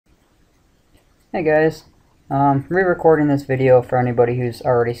Hey guys, re-recording this video for anybody who's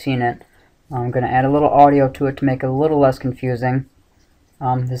already seen it. I'm going to add a little audio to it to make it a little less confusing.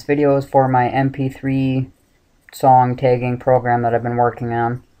 This video is for my MP3 song tagging program that I've been working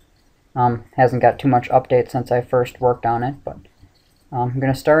on. Hasn't got too much update since I first worked on it, but I'm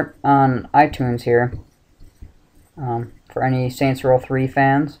going to start on iTunes here. For any Saints Row 3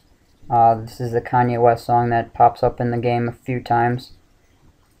 fans, this is the Kanye West song that pops up in the game a few times.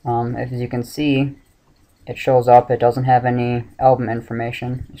 As you can see, it shows up. It doesn't have any album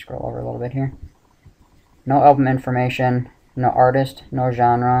information. Let me scroll over a little bit here. No album information, no artist, no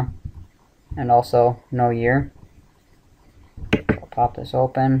genre, and also no year. I'll pop this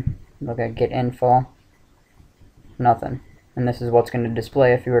open, look at get info, nothing. And this is what's going to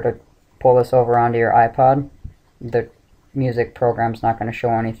display if you were to pull this over onto your iPod. The music program's not going to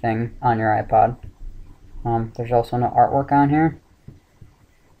show anything on your iPod. There's also no artwork on here.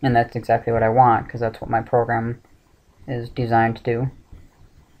 And that's exactly what I want, because that's what my program is designed to do.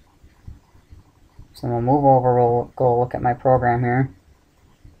 So we'll move over, we'll go look at my program here.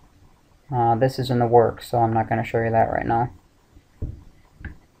 This is in the works, so I'm not going to show you that right now.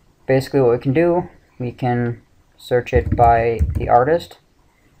 Basically what we can do, we can search it by the artist,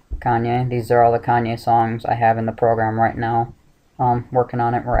 Kanye. These are all the Kanye songs I have in the program right now. Working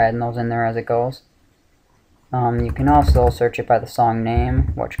on it, we're adding those in there as it goes. You can also search it by the song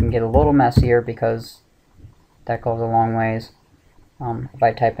name, which can get a little messier because that goes a long ways. If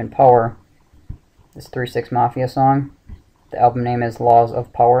I type in Power, this 3 6 Mafia song, the album name is Laws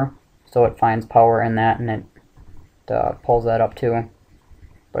of Power, so it finds Power in that and it pulls that up too.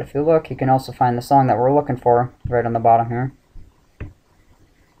 But if you look, you can also find the song that we're looking for right on the bottom here.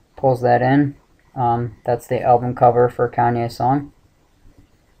 Pulls that in. That's the album cover for Kanye's song.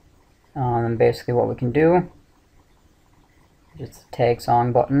 And basically what we can do, just the tag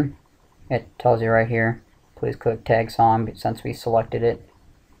song button. It tells you right here, please click tag song, since we selected it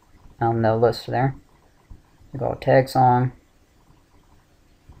on the list there. We go tag song.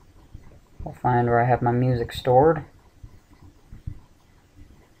 We'll find where I have my music stored.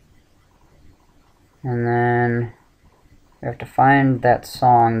 And then we have to find that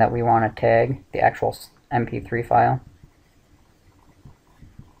song that we want to tag, the actual MP3 file.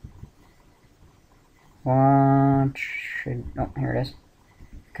 Here it is.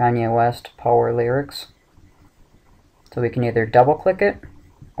 Kanye West Power Lyrics. So we can either double click it,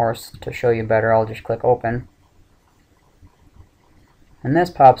 or to show you better, I'll just click open. And this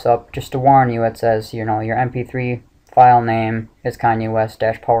pops up just to warn you. It says, you know, your MP3 file name is Kanye West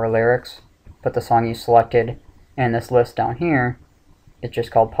Power Lyrics. Put the song you selected in this list down here. It's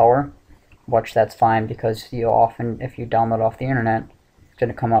just called Power. Which that's fine, because you'll often, if you download off the internet, it's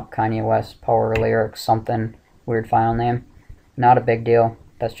going to come up Kanye West Power Lyrics something weird file name. Not a big deal.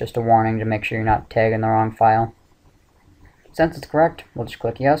 That's just a warning to make sure you're not tagging the wrong file. Since it's correct, we'll just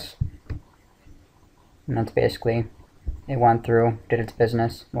click yes. And that's basically, it went through, did its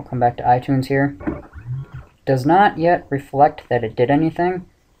business. We'll come back to iTunes here. Does not yet reflect that it did anything,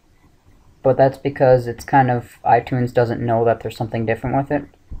 but that's because it's kind of, iTunes doesn't know that there's something different with it.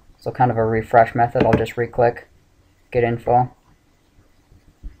 So kind of a refresh method, I'll just re-click, get info.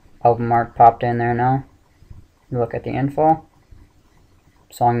 Album art popped in there now. You look at the info.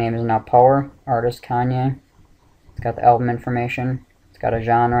 Song name is now Power, artist Kanye. It's got the album information. It's got a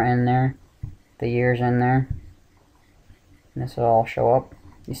genre in there, the years in there. And this will all show up.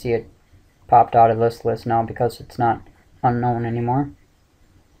 You see it popped out of this list now because it's not unknown anymore.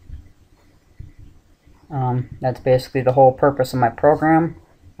 That's basically the whole purpose of my program.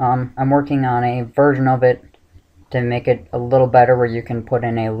 I'm working on a version of it to make it a little better, where you can put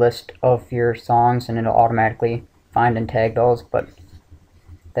in a list of your songs and it'll automatically find and tag those, but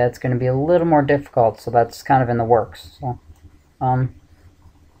that's going to be a little more difficult, so that's kind of in the works. So,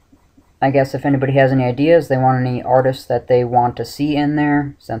 I guess if anybody has any ideas, they want any artists that they want to see in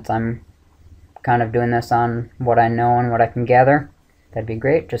there, since I'm kind of doing this on what I know and what I can gather, that'd be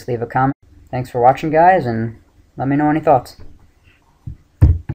great. Just leave a comment. Thanks for watching, guys, and let me know any thoughts.